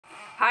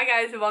Hi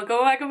guys,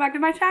 welcome back to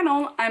my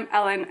channel. I'm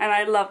Ellen and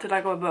I love to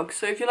talk about books.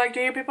 So if you like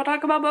to hear people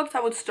talk about books, I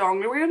would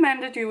strongly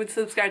recommend that you would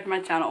subscribe to my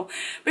channel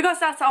because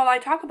that's all I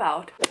talk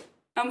about.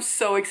 I'm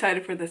so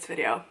excited for this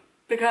video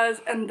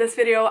because in this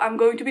video I'm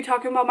going to be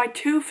talking about my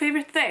two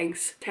favorite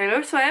things,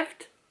 Taylor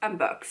Swift and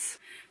books.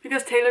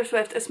 Because Taylor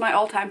Swift is my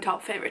all-time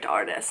top favorite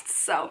artist.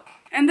 So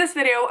in this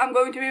video I'm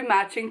going to be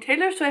matching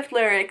Taylor Swift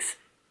lyrics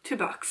to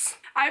books.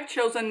 I've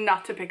chosen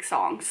not to pick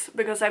songs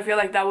because I feel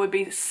like that would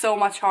be so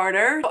much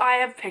harder. So I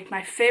have picked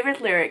my favorite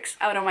lyrics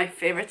out of my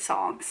favorite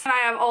songs. And I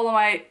have all of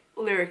my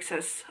lyrics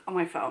on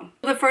my phone.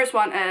 The first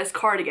one is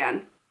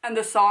Cardigan. And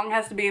the song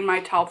has to be in my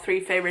top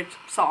 3 favorite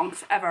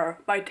songs ever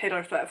by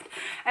Taylor Swift.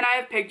 And I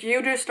have picked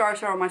You Drew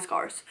Stars Around My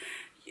Scars.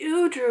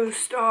 You drew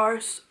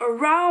stars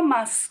around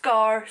my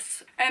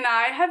scars. And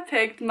I have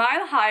picked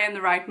Mile High and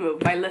the Right Move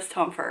by Liz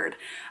Tomford.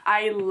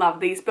 I love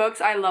these books.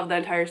 I love the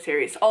entire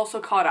series. Also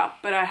Caught Up,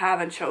 but I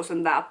haven't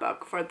chosen that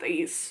book for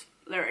these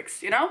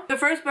lyrics, you know? The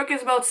first book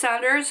is about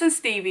Sanders and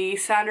Stevie.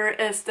 Sanders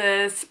is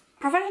this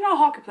professional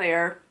hockey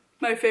player.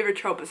 My favorite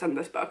trope is in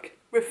this book.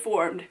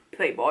 Reformed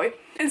playboy.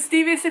 And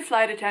Stevie is a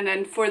flight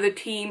attendant for the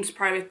team's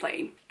private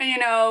plane. And you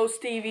know,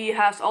 Stevie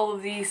has all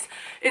of these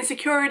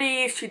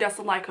insecurities. She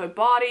doesn't like her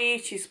body.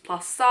 She's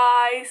plus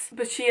size.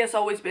 But she has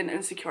always been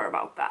insecure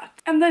about that.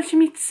 And then she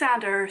meets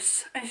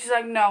Sanders. And she's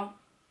like, no,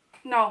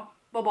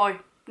 boy,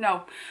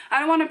 no. I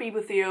don't want to be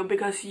with you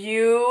because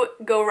you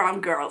go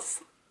around girls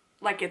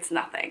like it's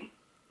nothing.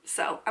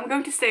 So I'm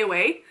going to stay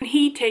away. And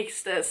he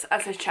takes this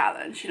as a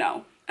challenge, you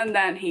know. And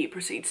then he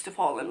proceeds to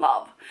fall in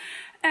love.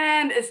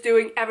 And is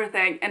doing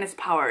everything in his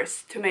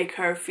powers to make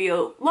her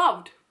feel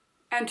loved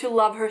and to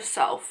love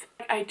herself.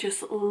 I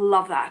just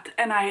love that,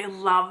 and I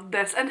love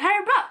this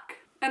entire book.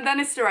 And then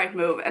it's The Right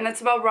Move, and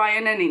it's about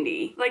Ryan and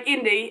Indy. Like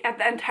Indy, at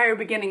the entire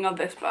beginning of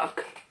this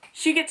book,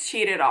 she gets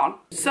cheated on,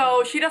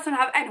 so she doesn't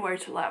have anywhere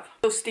to live.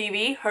 So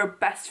Stevie, her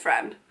best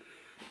friend,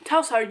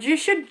 tells her, you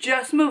should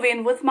just move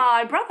in with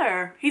my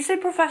brother. He's a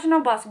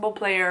professional basketball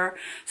player,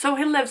 so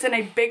he lives in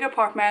a big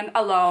apartment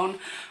alone,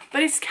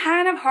 but it's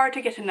kind of hard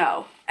to get to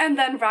know. And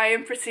then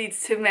Ryan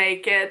proceeds to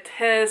make it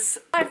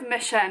his life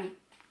mission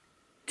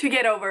to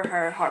get over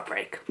her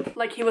heartbreak.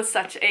 Like he was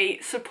such a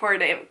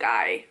supportive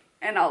guy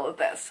in all of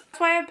this. That's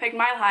why I picked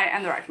Mile High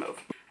and The Right Move.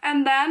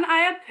 And then I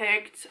have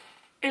picked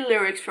a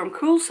lyrics from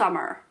Cruel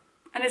Summer.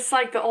 And it's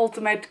like the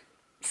ultimate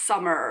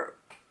summer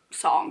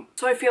song.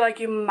 So I feel like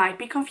you might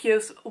be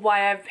confused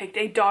why I've picked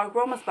a dark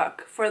romance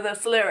book for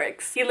those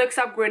lyrics. He looks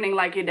up grinning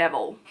like a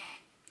devil.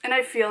 And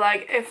I feel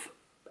like if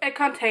it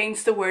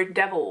contains the word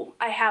devil,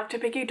 I have to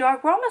pick a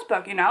dark romance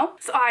book, you know?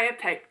 So I have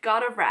picked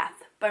God of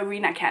Wrath by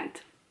Rena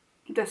Kent.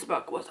 This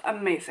book was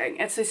amazing.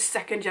 It's a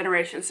second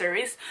generation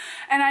series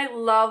and I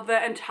love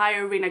the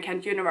entire Rena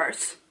Kent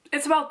universe.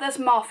 It's about this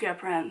mafia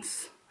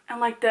prince and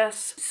like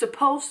this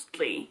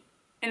supposedly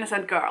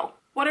innocent girl.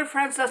 What her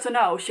friends doesn't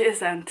know, she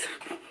isn't.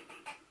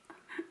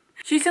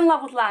 She's in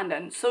love with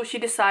Landon, so she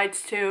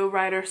decides to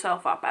write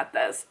herself up at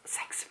this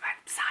sex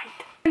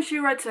website. And she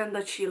writes in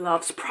that she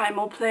loves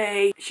primal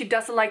play, she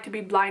doesn't like to be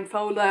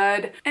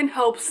blindfolded, in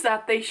hopes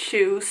that they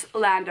choose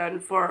Landon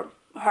for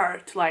her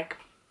to like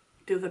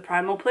do the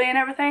primal play and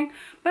everything.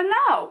 But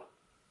no,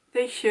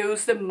 they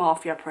choose the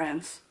mafia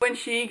prince. When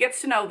she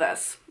gets to know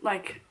this,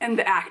 like in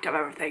the act of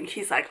everything,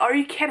 she's like, are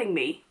you kidding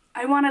me?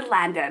 I wanted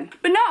Landon.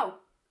 But no,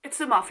 it's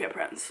the mafia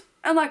prince.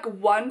 And like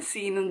one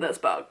scene in this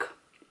book,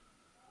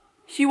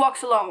 she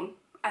walks alone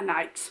at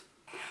night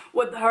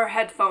with her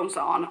headphones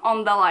on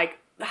the like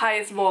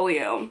highest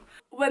volume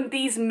when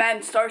these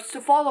men starts to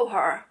follow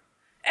her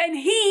and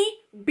he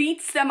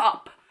beats them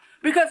up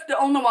because the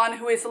only one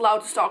who is allowed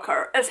to stalk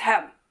her is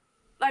him.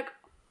 Like,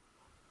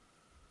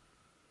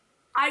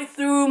 I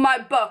threw my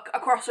book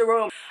across the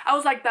room. I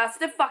was like, that's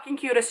the fucking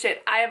cutest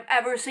shit I have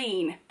ever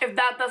seen. If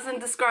that doesn't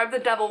describe the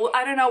devil,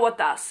 I don't know what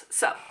does.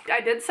 So I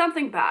did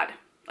something bad,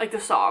 like the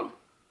song.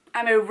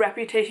 I'm a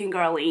Reputation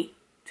girly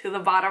to the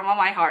bottom of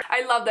my heart.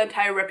 I love the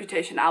entire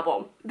Reputation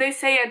album. They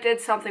say I did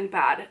something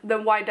bad,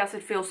 then why does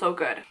it feel so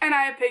good? And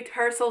I picked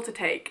Her Soul to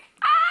Take.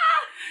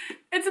 Ah!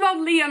 It's about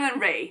Leon and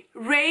Ray.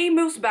 Ray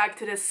moves back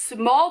to this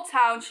small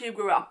town she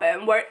grew up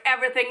in where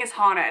everything is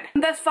haunted.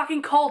 And this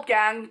fucking cult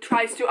gang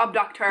tries to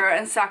abduct her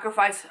and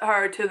sacrifice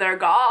her to their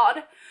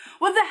god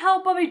with the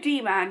help of a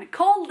demon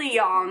called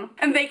Leon.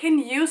 And they can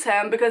use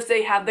him because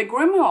they have the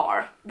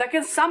grimoire that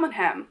can summon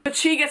him. But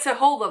she gets a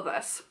hold of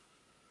this.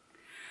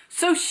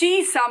 So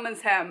she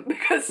summons him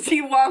because she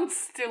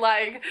wants to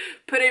like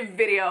put a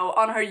video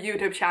on her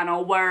YouTube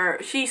channel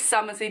where she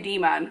summons a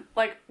demon,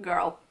 like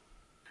girl.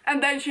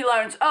 And then she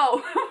learns,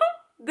 oh,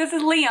 this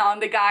is Leon,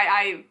 the guy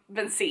I've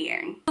been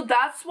seeing. So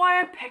that's why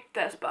I picked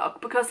this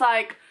book, because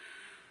like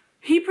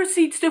he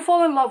proceeds to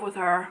fall in love with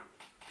her.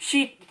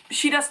 She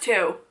does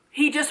too.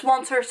 He just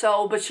wants her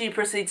soul, but she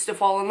proceeds to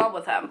fall in love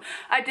with him.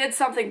 I did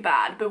something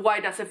bad, but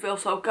why does it feel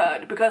so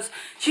good? Because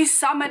she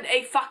summoned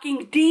a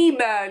fucking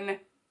demon,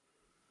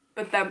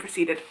 but then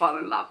proceeded to fall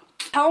in love.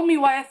 Tell me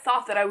why I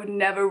thought that I would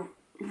never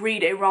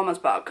read a romance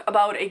book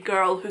about a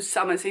girl who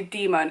summons a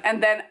demon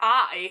and then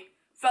I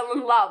fell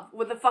in love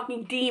with a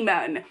fucking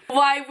demon.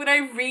 Why would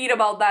I read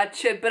about that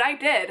shit? But I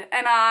did,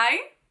 and I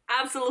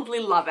absolutely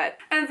love it.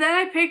 And then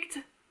I picked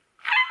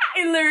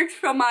lyrics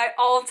from my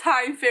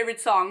all-time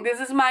favorite song. This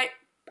is my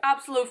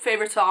absolute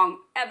favorite song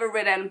ever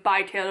written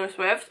by Taylor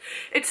Swift.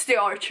 It's The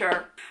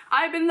Archer.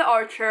 I've been the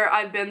archer,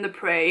 I've been the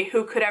prey.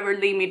 Who could ever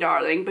leave me,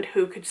 darling, but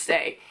who could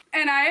stay?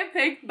 And I have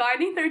picked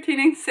Binding 13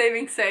 and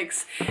Saving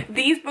 6.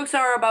 These books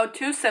are about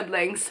two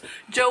siblings,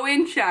 Joey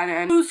and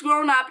Shannon, who's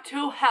grown up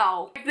to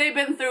hell. They've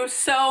been through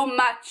so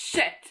much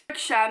shit.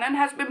 Shannon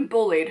has been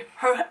bullied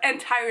her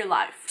entire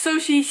life, so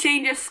she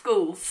changes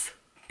schools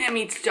and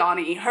meets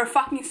Johnny, her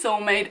fucking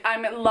soulmate.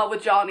 I'm in love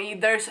with Johnny.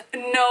 There's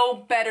no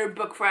better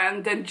book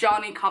friend than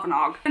Johnny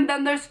Kavanagh. And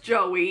then there's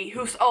Joey,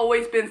 who's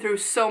always been through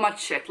so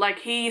much shit. Like,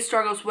 he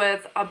struggles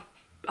with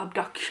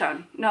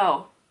abduction.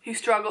 No, he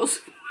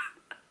struggles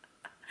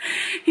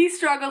he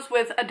struggles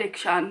with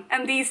addiction.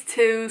 And these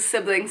two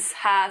siblings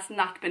has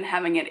not been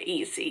having it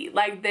easy.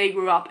 Like, they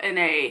grew up in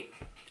a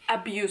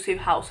abusive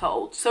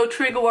household. So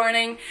trigger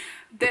warning,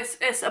 this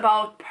is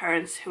about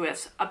parents who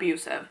is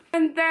abusive.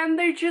 And then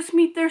they just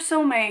meet their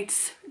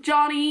soulmates.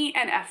 Johnny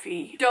and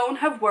Effie don't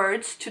have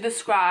words to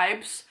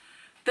describe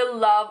the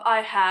love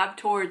I have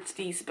towards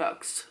these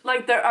books.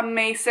 Like, they're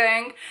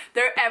amazing,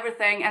 they're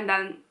everything, and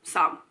then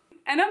some.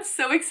 And I'm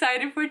so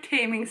excited for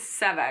Taming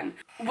 7,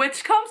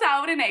 which comes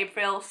out in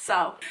April,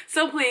 so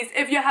please,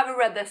 if you haven't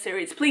read this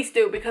series, please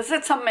do, because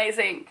it's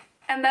amazing.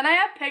 And then I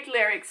have picked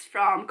lyrics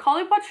from Call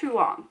It What You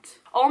Want.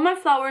 All my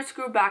flowers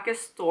grew back as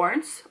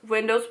thorns,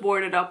 windows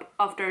boarded up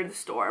after the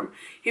storm.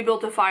 He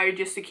built a fire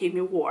just to keep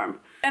me warm.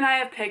 And I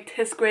have picked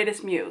His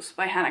Greatest Muse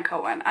by Hannah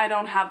Cohen. I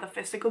don't have the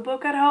physical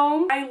book at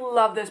home. I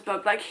love this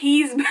book. Like,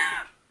 he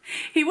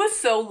was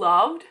so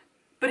loved,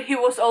 but he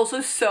was also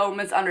so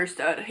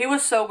misunderstood. He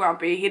was so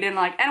grumpy. He didn't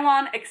like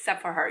anyone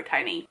except for her,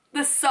 Tiny.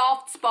 The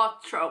soft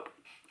spot trope.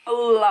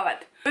 Love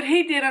it. But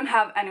he didn't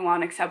have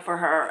anyone except for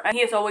her, and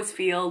he has always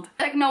felt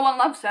like no one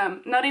loves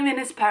him, not even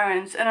his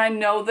parents. And I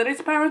know that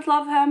his parents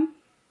love him,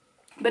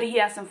 but he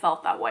hasn't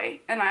felt that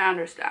way, and I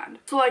understand.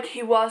 So, like,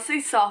 he was a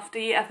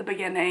softie at the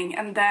beginning,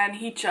 and then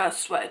he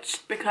just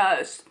switched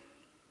because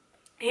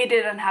he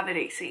didn't have it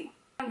easy.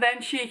 And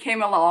then she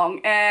came along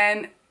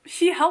and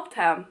she helped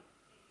him,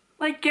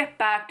 like, get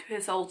back to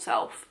his old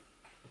self.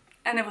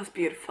 And it was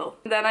beautiful.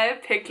 Then I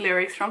have picked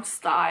lyrics from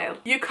Style.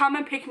 You come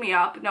and pick me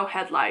up, no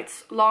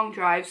headlights. Long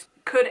drives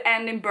could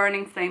end in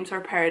burning flames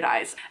or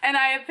paradise. And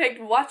I have picked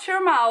Watch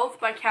Your Mouth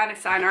by Candy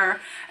Designer.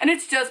 And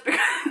it's just because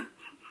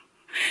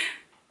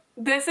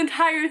this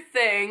entire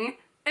thing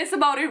is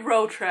about a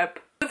road trip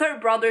with her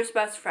brother's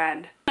best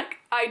friend. Like,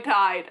 I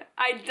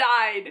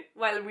died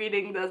while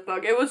reading this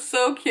book. It was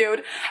so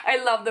cute.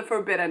 I love the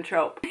forbidden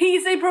trope.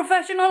 He's a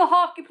professional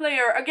hockey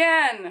player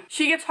again.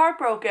 She gets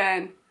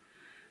heartbroken.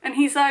 And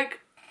he's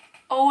like,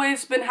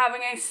 always been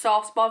having a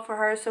soft spot for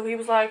her, so he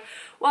was like,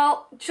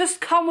 well,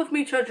 just come with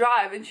me to a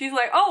drive. And she's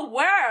like, oh,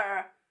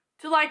 where?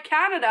 To, like,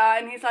 Canada.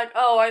 And he's like,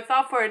 oh, I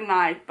thought for a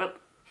night,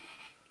 but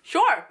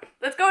sure,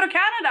 let's go to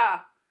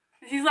Canada.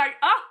 And she's like,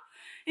 oh,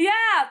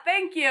 yeah,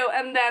 thank you.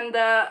 And then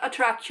the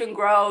attraction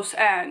grows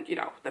and, you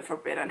know, the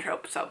forbidden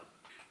trope. So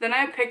then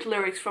I picked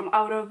lyrics from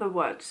Out of the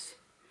Woods.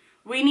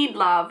 We need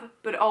love,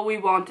 but all we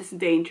want is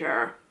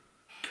danger.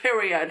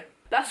 Period.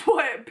 That's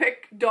why I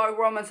picked dark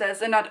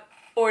romances and not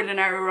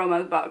ordinary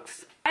romance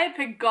books. I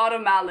picked God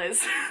of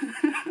Malice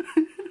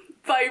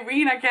by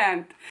Rena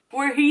Kent,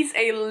 where he's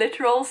a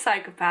literal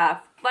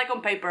psychopath, like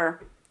on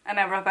paper and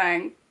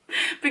everything.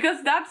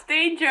 Because that's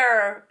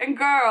danger. And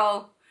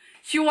girl,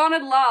 she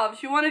wanted love,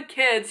 she wanted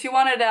kids, she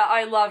wanted a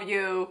I love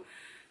you.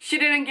 She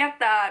didn't get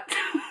that.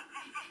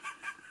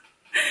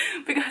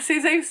 Because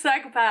he's a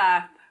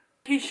psychopath.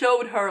 He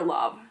showed her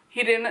love.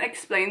 He didn't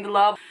explain the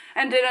love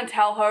and didn't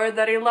tell her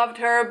that he loved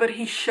her, but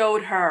he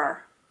showed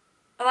her.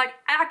 Like,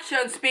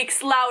 action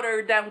speaks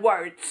louder than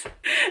words.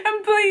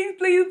 And please,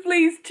 please,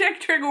 please check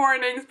trigger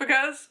warnings,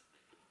 because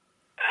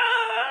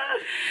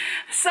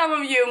some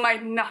of you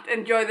might not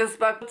enjoy this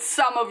book, but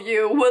some of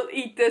you will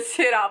eat this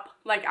shit up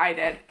like I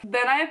did.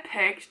 Then I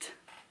picked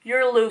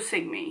You're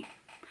Losing Me.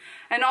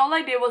 And all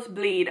I did was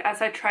bleed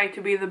as I tried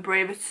to be the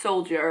bravest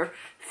soldier,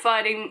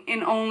 fighting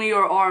in only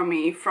your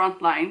army,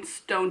 front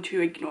lines, don't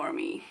you ignore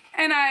me.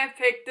 And I have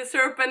picked The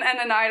Serpent and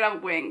the Knight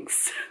of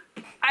Wings.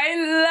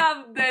 I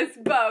love this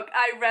book.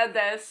 I read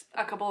this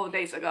a couple of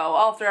days ago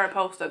after I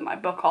posted my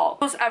book haul.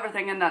 It was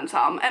everything and then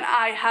some, and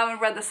I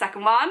haven't read the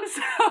second one,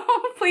 so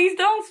please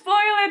don't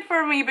spoil it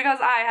for me because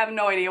I have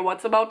no idea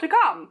what's about to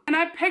come. And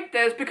I picked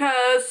this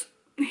because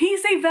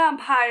he's a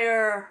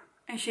vampire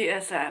and she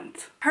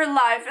isn't. Her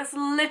life is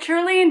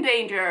literally in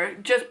danger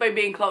just by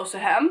being close to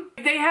him.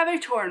 They have a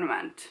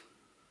tournament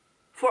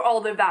for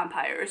all the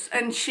vampires,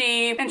 and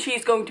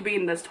she's going to be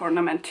in this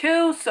tournament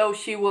too, so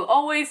she will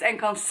always and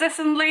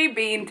consistently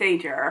be in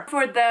danger.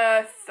 For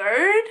the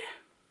third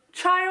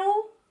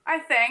trial, I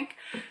think,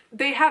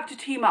 they have to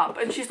team up,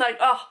 and she's like,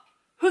 oh,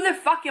 who the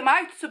fuck am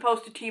I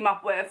supposed to team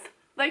up with?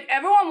 Like,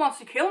 everyone wants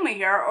to kill me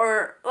here,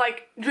 or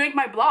like drink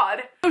my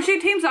blood. So she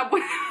teams up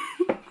with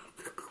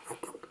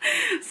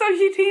So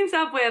she teams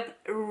up with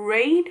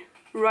Rain?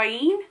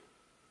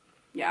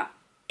 Yeah.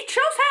 He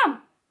chose him!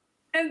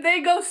 And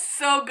they go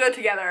so good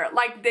together.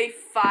 Like, they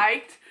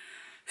fight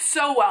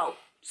so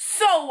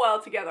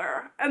well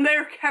together. And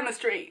their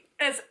chemistry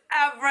is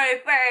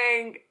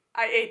everything.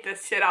 I ate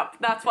this shit up.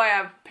 That's why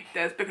I picked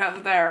this,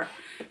 because they're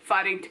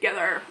fighting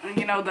together. And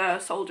you know, the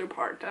soldier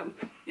part,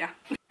 yeah.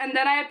 And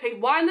then I picked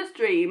Wildest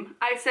Dream.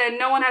 I said,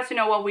 no one has to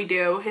know what we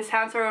do. His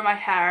hands are in my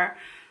hair.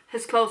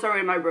 His clothes are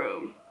in my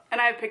room.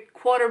 And I picked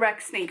Quarterback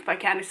Sneak by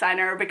Candy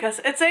Signer because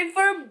it's a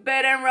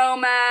forbidden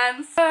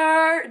romance.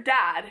 Her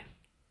dad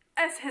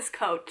as his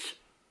coach.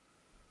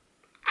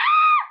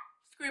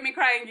 Screaming,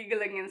 crying,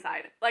 giggling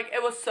inside. Like,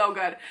 it was so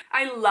good.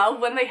 I love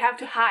when they have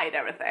to hide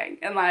everything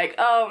and like,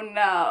 oh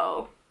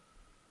no.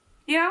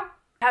 You know?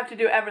 Have to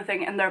do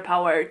everything in their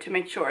power to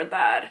make sure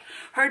that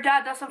her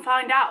dad doesn't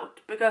find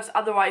out, because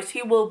otherwise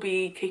he will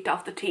be kicked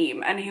off the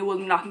team and he will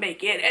not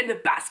make it in the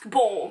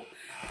basketball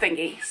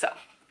thingy. So,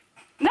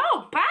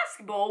 no,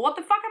 basketball? What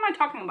the fuck am I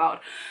talking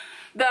about?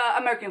 The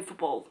American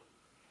football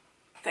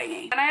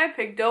thingy. And I have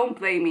picked Don't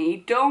Blame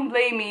Me. Don't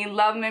blame me,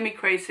 love made me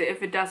crazy.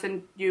 If it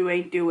doesn't, you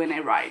ain't doing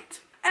it right.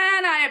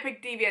 And I have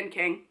picked Deviant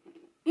King.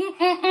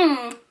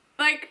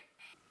 Like,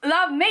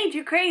 love made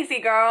you crazy,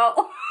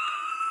 girl.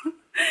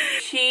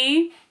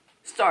 She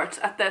starts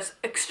at this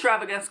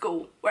extravagant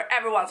school where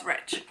everyone's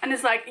rich. And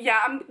it's like,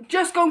 yeah, I'm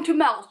just going to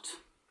melt.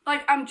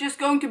 Like, I'm just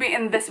going to be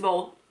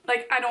invisible.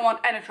 Like, I don't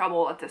want any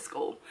trouble at this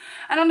school.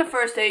 And on the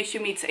first day, she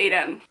meets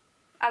Aiden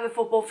at the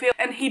football field.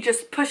 And he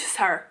just pushes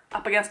her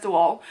up against the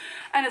wall.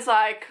 And it's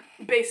like,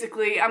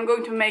 basically, I'm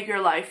going to make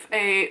your life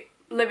a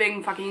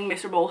living fucking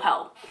miserable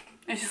hell.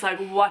 And she's like,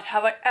 what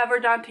have I ever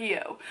done to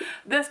you?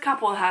 This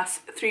couple has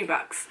 3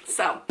 bucks.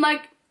 So,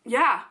 like,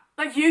 yeah.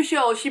 Like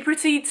usual, she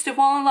proceeds to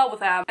fall in love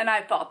with him. And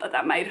I thought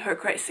that made her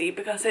crazy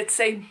because it's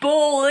a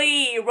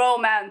bully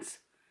romance.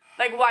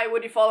 Like, why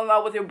would you fall in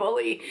love with your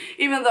bully?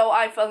 Even though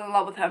I fell in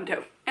love with him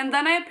too. And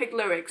then I picked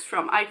lyrics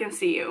from I Can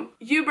See You.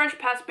 You brush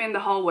past me in the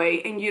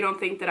hallway and you don't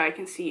think that I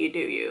can see you, do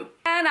you?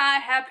 And I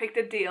have picked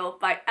A Deal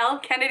by L.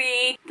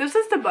 Kennedy. This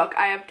is the book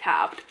I have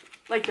tabbed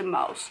like the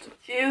most.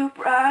 You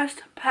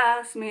brushed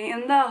past me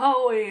in the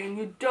hallway and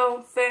you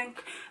don't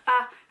think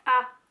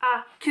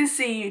I can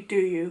see you, do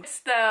you? It's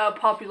the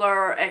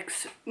popular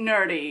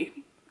ex-nerdy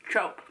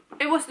trope.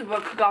 It was the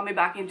book that got me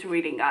back into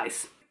reading,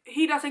 guys.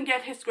 He doesn't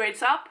get his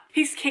grades up.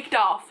 He's kicked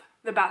off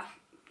the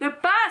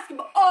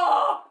basketball.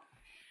 Oh!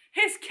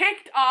 He's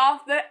kicked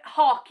off the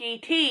hockey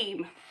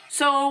team.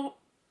 So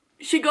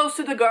she goes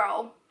to the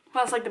girl who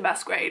has like the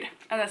best grade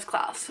in this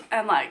class.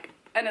 And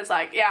it's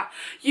like, yeah,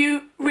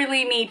 you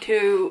really need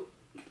to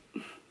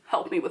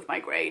help me with my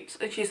grades.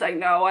 And she's like,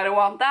 no, I don't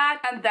want that.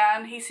 And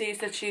then he sees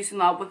that she's in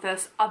love with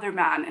this other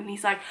man. And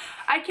he's like,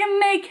 I can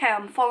make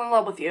him fall in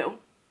love with you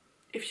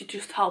if you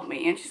just help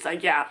me. And she's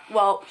like, yeah,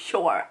 well,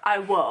 sure, I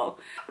will.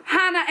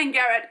 Hannah and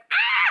Garrett,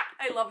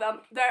 I love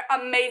them. They're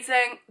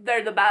amazing.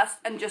 They're the best.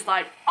 And just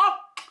like, oh,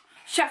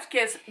 chef's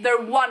kiss, they're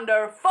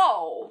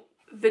wonderful.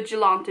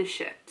 Vigilante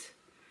shit.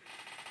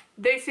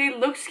 They say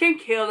looks can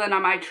kill and I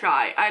might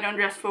try. I don't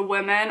dress for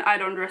women, I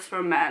don't dress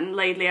for men.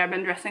 Lately I've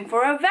been dressing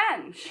for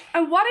revenge.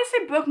 And what is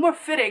a book more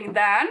fitting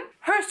than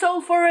Her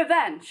Soul for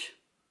Revenge?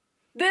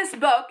 This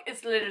book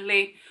is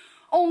literally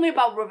only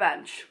about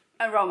revenge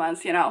and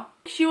romance, you know.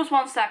 She was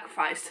once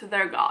sacrificed to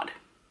their god.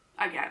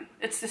 Again,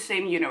 it's the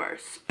same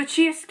universe. But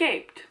she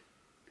escaped.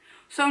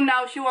 So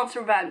now she wants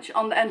revenge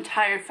on the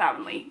entire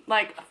family.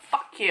 Like,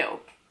 fuck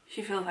you.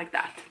 She feels like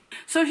that.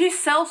 So she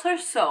sells her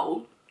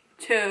soul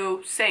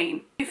to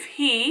Sane if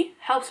he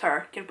helps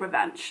her get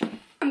revenge.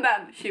 And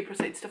then she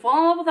proceeds to fall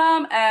in love with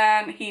him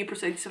and he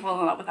proceeds to fall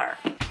in love with her.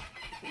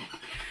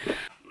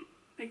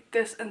 Like,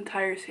 this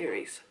entire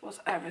series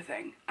was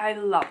everything. I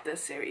love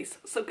this series.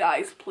 So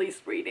guys,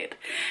 please read it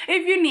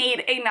if you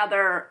need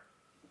another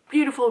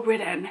beautiful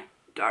written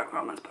dark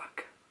romance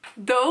book.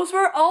 Those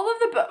were all of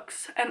the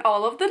books and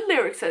all of the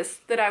lyrics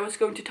that I was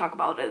going to talk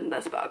about in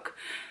this book.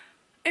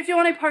 If you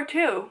want a part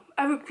 2,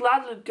 I would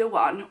gladly do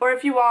one. Or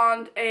if you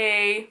want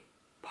a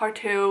part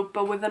 2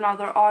 but with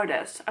another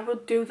artist, I will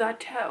do that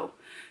too.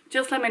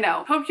 Just let me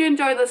know. Hope you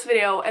enjoyed this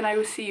video and I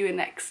will see you in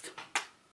next.